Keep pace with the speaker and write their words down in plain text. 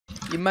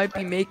You might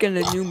be making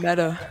a new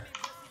meta.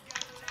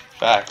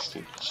 Facts,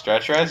 dude.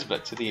 Stretch res,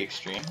 but to the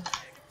extreme.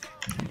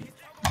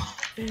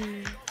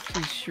 She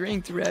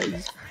shrinked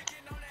res.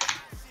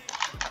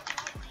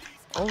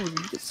 Oh, you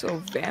get so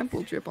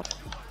Vample drip on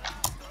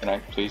Can I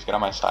please get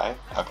on my side?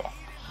 Okay.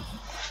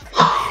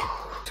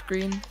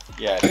 screen.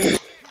 Yeah. It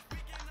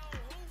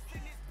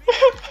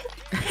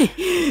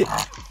is.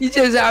 You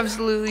just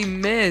absolutely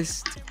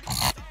missed.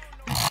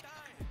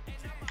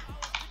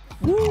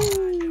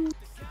 Woo!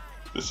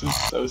 This is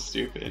so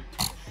stupid.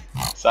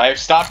 Sire,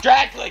 stop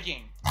drag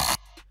clicking!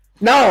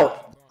 No!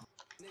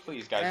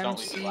 Please, guys, don't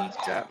leave me last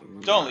back.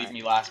 MC Don't leave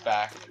me last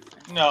back.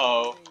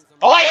 No.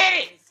 Oh, I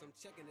hit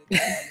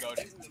it! Go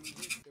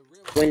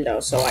to Window,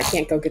 so I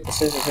can't go get the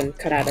scissors and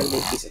cut out a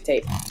new piece of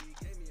tape.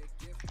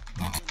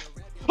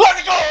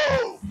 Let's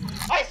go!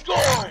 I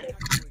scored!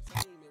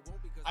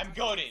 I'm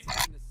goated.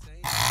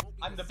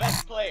 I'm the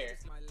best player.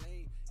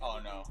 Oh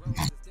no.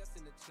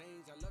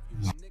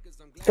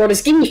 Bro,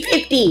 just give me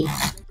 50!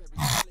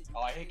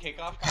 Oh, I hit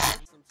kickoff.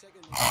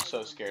 I'm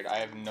so scared. I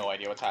have no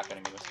idea what's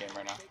happening in this game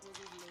right now.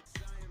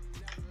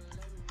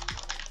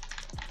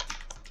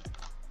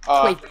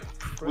 Wait.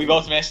 We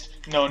both missed.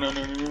 No, no,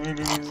 no, no, no, no,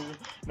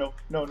 no,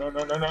 no, no, no,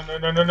 no, no, no,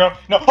 no, no, no,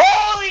 no.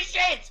 Holy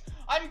shit!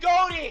 I'm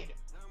goated!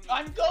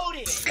 I'm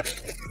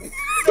goated!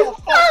 No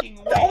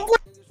fucking way!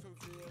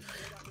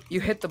 You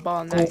hit the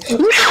ball next.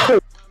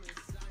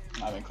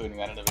 I'm including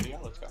that in the video.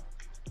 Let's go.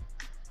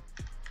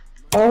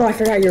 Oh, I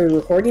forgot you were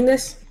recording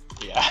this?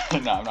 Yeah,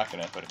 no, I'm not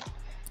gonna put it.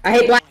 I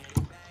hate black.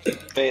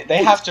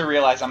 They have to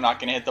realize I'm not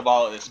gonna hit the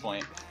ball at this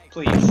point.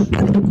 Please.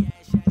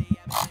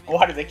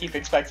 Why do they keep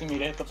expecting me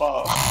to hit the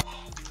ball?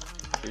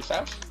 Three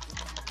steps?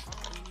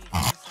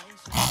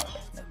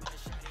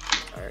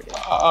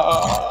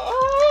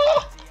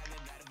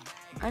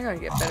 I gotta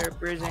get better at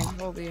bridging.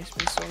 Holy, it's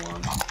been so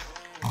long.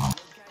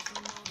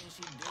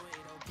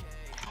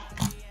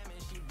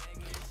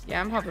 Yeah,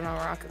 I'm hopping on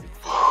Rocket.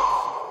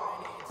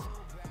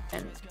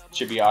 And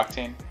Chibi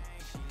octane.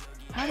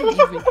 how did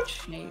you even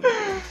change?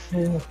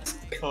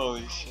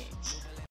 Holy shit.